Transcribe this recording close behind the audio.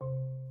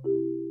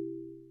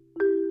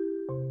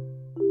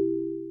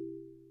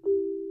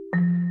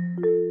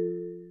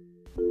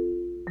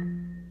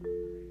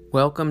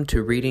Welcome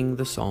to Reading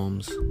the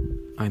Psalms.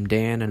 I'm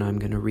Dan, and I'm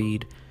going to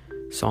read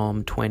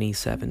Psalm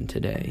 27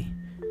 today,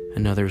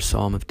 another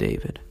Psalm of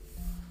David.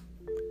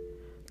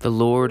 The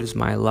Lord is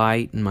my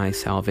light and my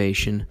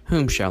salvation.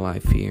 Whom shall I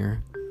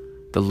fear?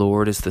 The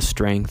Lord is the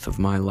strength of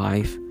my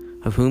life.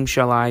 Of whom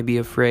shall I be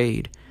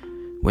afraid?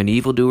 When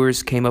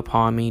evildoers came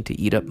upon me to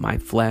eat up my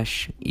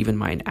flesh, even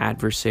mine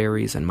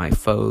adversaries and my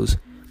foes,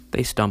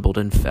 they stumbled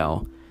and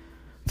fell.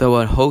 Though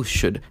a host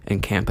should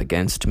encamp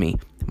against me,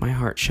 my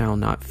heart shall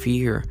not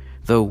fear.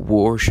 Though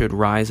war should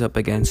rise up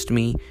against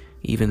me,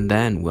 even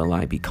then will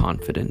I be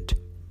confident.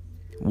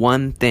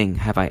 One thing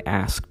have I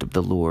asked of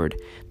the Lord,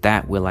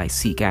 that will I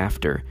seek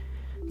after,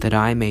 that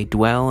I may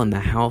dwell in the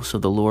house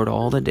of the Lord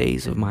all the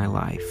days of my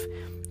life,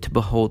 to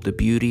behold the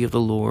beauty of the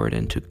Lord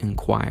and to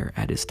inquire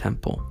at his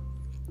temple.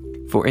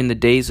 For in the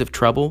days of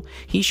trouble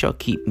he shall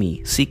keep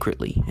me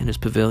secretly in his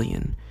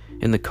pavilion.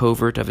 In the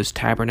covert of his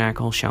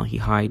tabernacle shall he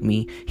hide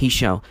me. He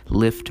shall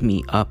lift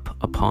me up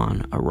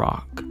upon a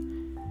rock.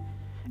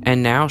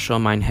 And now shall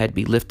mine head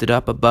be lifted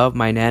up above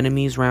mine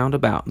enemies round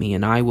about me,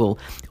 and I will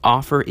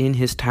offer in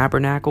his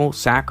tabernacle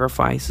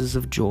sacrifices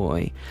of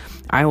joy.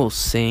 I will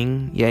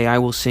sing, yea, I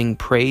will sing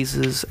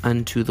praises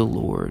unto the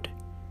Lord.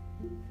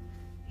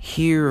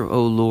 Hear,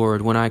 O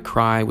Lord, when I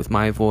cry with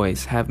my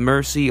voice. Have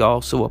mercy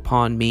also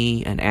upon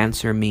me, and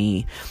answer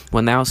me.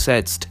 When thou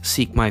saidst,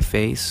 seek my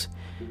face,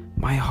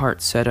 my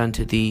heart said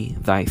unto thee,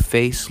 thy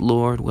face,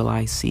 Lord, will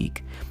I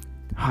seek.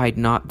 Hide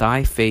not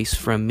thy face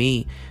from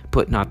me.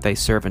 Put not thy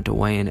servant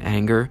away in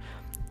anger.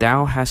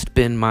 Thou hast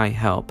been my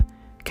help.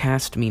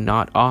 Cast me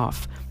not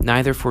off,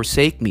 neither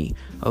forsake me,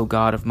 O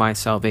God of my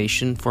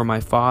salvation, for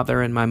my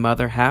father and my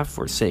mother have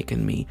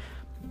forsaken me,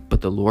 but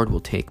the Lord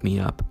will take me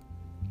up.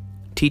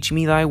 Teach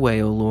me thy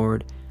way, O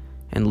Lord,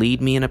 and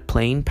lead me in a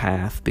plain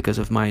path because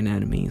of mine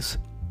enemies.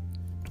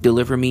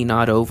 Deliver me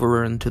not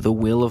over unto the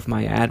will of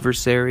my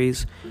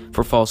adversaries,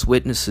 for false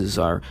witnesses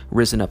are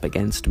risen up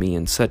against me,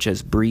 and such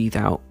as breathe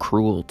out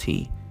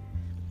cruelty.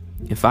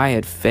 If I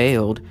had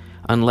failed,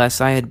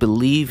 unless I had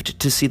believed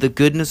to see the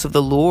goodness of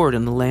the Lord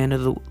in the land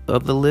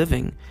of the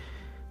living.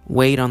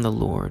 Wait on the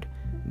Lord.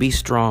 Be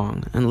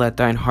strong, and let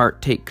thine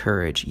heart take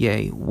courage.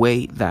 Yea,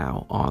 wait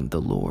thou on the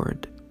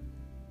Lord.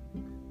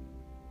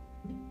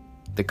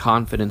 The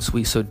confidence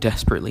we so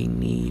desperately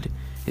need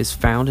is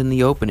found in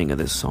the opening of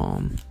this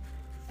psalm,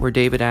 where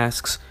David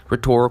asks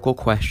rhetorical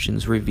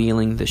questions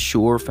revealing the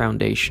sure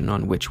foundation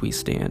on which we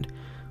stand.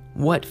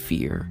 What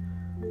fear?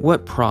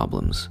 What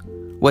problems?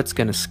 What's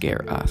going to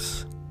scare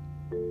us?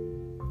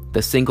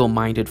 The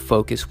single-minded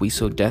focus we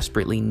so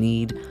desperately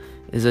need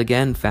is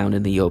again found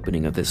in the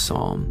opening of this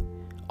psalm.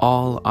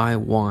 All I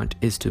want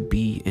is to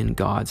be in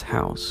God's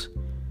house.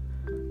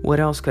 What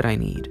else could I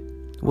need?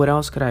 What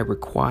else could I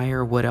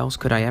require? What else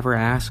could I ever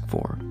ask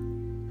for?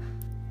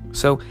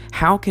 So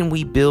how can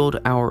we build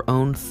our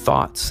own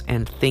thoughts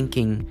and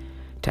thinking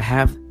to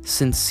have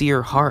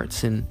sincere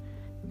hearts in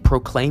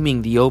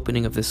proclaiming the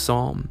opening of this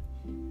psalm?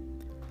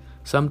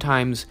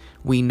 Sometimes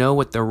we know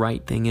what the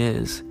right thing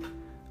is.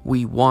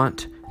 We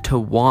want to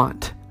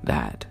want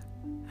that,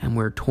 and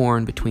we're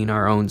torn between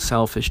our own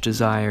selfish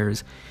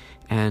desires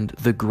and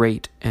the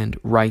great and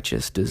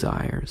righteous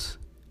desires.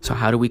 So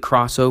how do we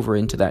cross over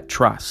into that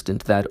trust,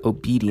 into that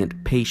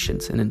obedient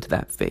patience, and into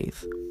that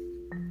faith?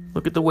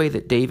 Look at the way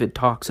that David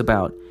talks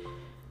about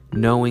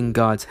knowing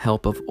God's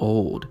help of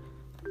old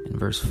in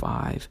verse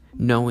 5,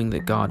 knowing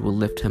that God will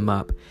lift him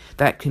up.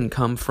 That can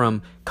come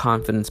from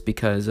confidence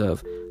because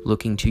of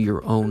looking to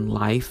your own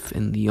life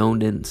and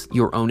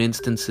your own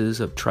instances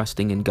of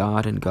trusting in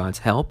God and God's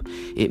help.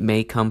 It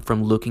may come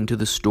from looking to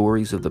the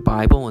stories of the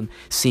Bible and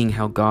seeing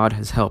how God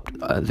has helped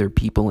other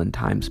people in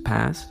times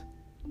past.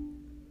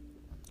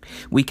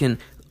 We can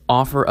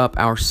offer up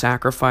our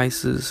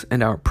sacrifices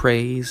and our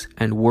praise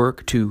and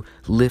work to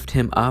lift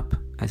him up,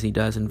 as he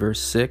does in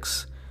verse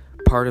 6.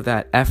 Part of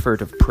that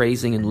effort of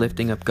praising and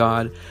lifting up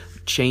God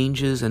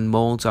changes and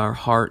molds our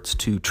hearts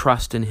to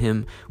trust in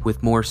him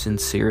with more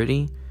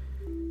sincerity.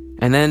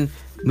 And then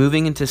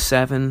moving into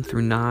 7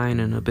 through 9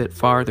 and a bit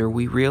farther,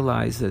 we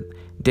realize that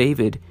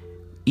David,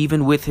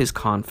 even with his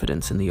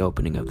confidence in the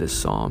opening of this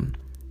psalm,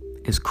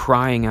 is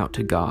crying out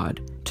to God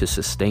to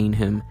sustain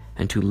him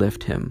and to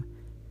lift him.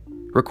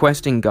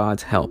 Requesting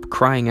God's help,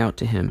 crying out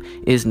to him,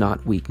 is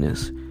not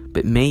weakness,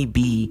 but may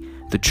be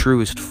the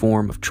truest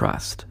form of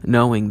trust.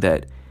 Knowing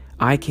that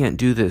I can't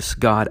do this,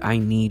 God, I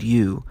need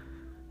you,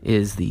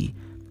 is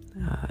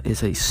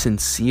a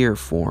sincere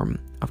form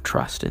of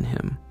trust in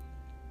him.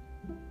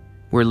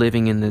 We're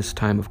living in this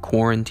time of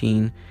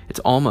quarantine. It's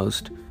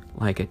almost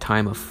like a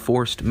time of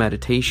forced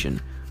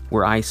meditation.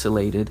 We're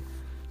isolated.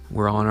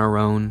 We're on our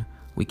own.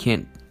 We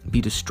can't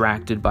be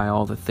distracted by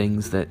all the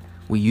things that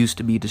we used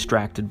to be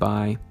distracted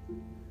by.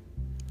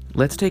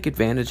 Let's take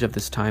advantage of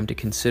this time to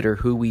consider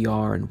who we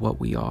are and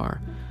what we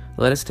are.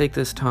 Let us take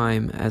this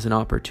time as an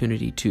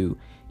opportunity to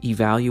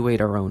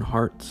evaluate our own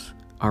hearts,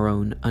 our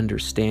own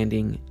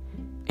understanding,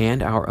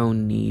 and our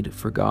own need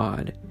for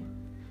God.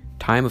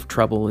 Time of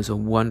trouble is a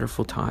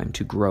wonderful time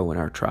to grow in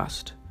our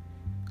trust.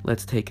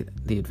 Let's take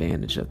the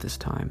advantage of this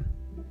time.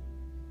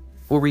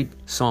 We'll read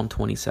Psalm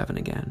 27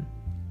 again.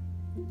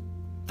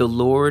 The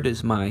Lord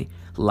is my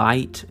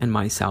light and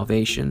my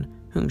salvation.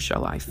 Whom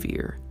shall I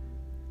fear?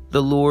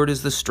 The Lord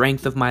is the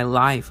strength of my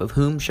life. Of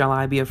whom shall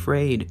I be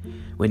afraid?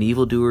 When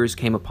evildoers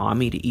came upon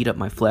me to eat up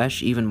my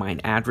flesh, even mine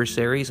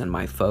adversaries and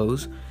my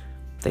foes,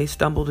 they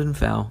stumbled and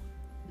fell.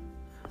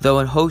 Though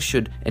a host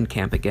should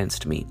encamp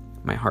against me,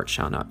 my heart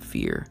shall not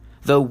fear.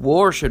 Though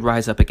war should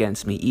rise up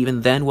against me,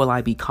 even then will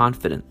I be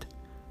confident.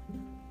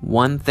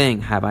 One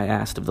thing have I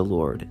asked of the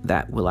Lord,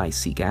 that will I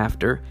seek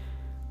after,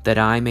 that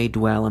I may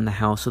dwell in the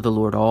house of the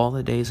Lord all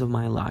the days of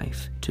my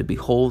life, to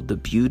behold the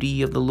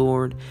beauty of the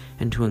Lord,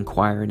 and to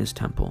inquire in his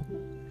temple.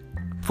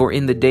 For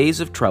in the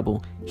days of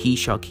trouble he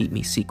shall keep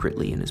me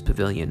secretly in his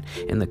pavilion.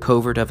 In the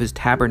covert of his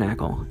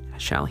tabernacle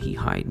shall he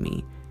hide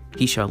me.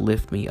 He shall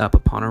lift me up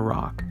upon a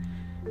rock.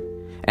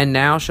 And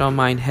now shall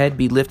mine head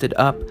be lifted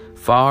up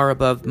far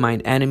above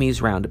mine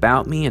enemies round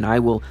about me, and I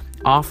will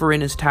offer in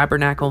his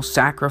tabernacle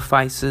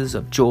sacrifices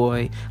of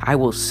joy. I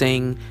will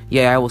sing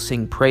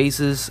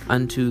praises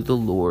unto the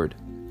Lord.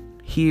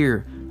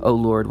 Hear, O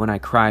Lord, when I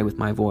cry with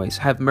my voice.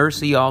 Have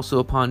mercy also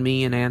upon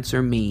me, and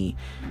answer me.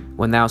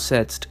 When thou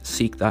saidst,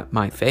 Seek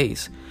my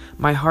face,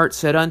 my heart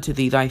said unto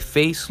thee, Thy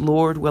face,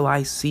 Lord, will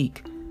I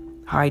seek.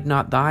 Hide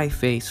not thy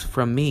face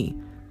from me.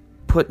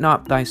 Put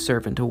not thy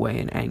servant away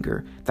in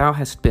anger. Thou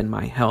hast been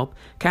my help.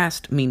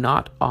 Cast me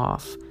not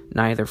off,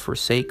 neither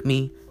forsake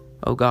me,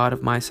 O God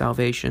of my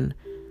salvation.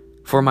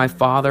 For my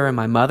father and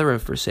my mother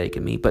have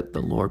forsaken me, but the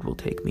Lord will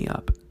take me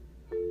up.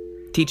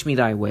 Teach me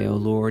thy way, O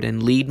Lord,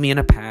 and lead me in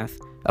a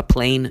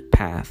plain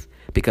path,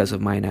 because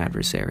of mine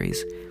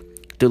adversaries.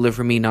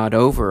 Deliver me not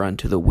over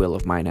unto the will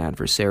of mine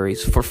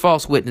adversaries, for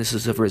false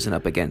witnesses have risen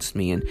up against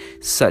me, and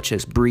such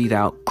as breathe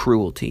out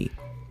cruelty.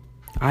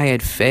 I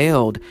had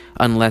failed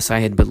unless I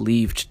had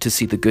believed to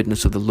see the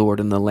goodness of the Lord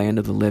in the land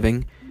of the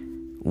living.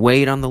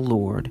 Wait on the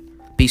Lord.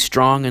 Be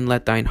strong and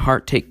let thine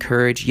heart take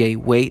courage. Yea,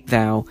 wait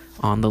thou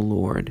on the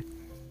Lord.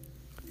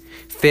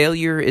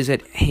 Failure is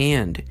at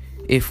hand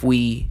if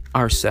we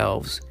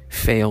ourselves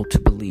fail to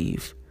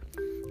believe.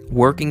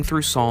 Working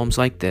through Psalms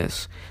like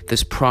this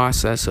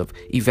process of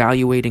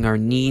evaluating our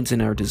needs and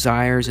our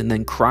desires and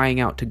then crying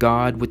out to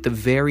God with the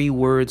very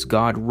words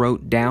God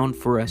wrote down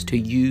for us to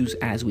use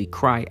as we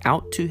cry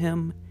out to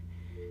him,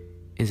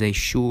 is a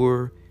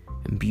sure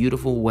and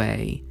beautiful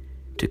way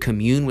to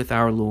commune with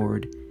our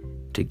Lord,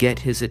 to get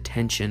his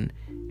attention,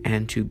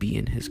 and to be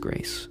in his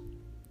grace.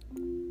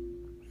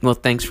 Well,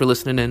 thanks for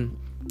listening in,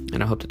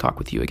 and I hope to talk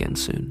with you again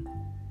soon.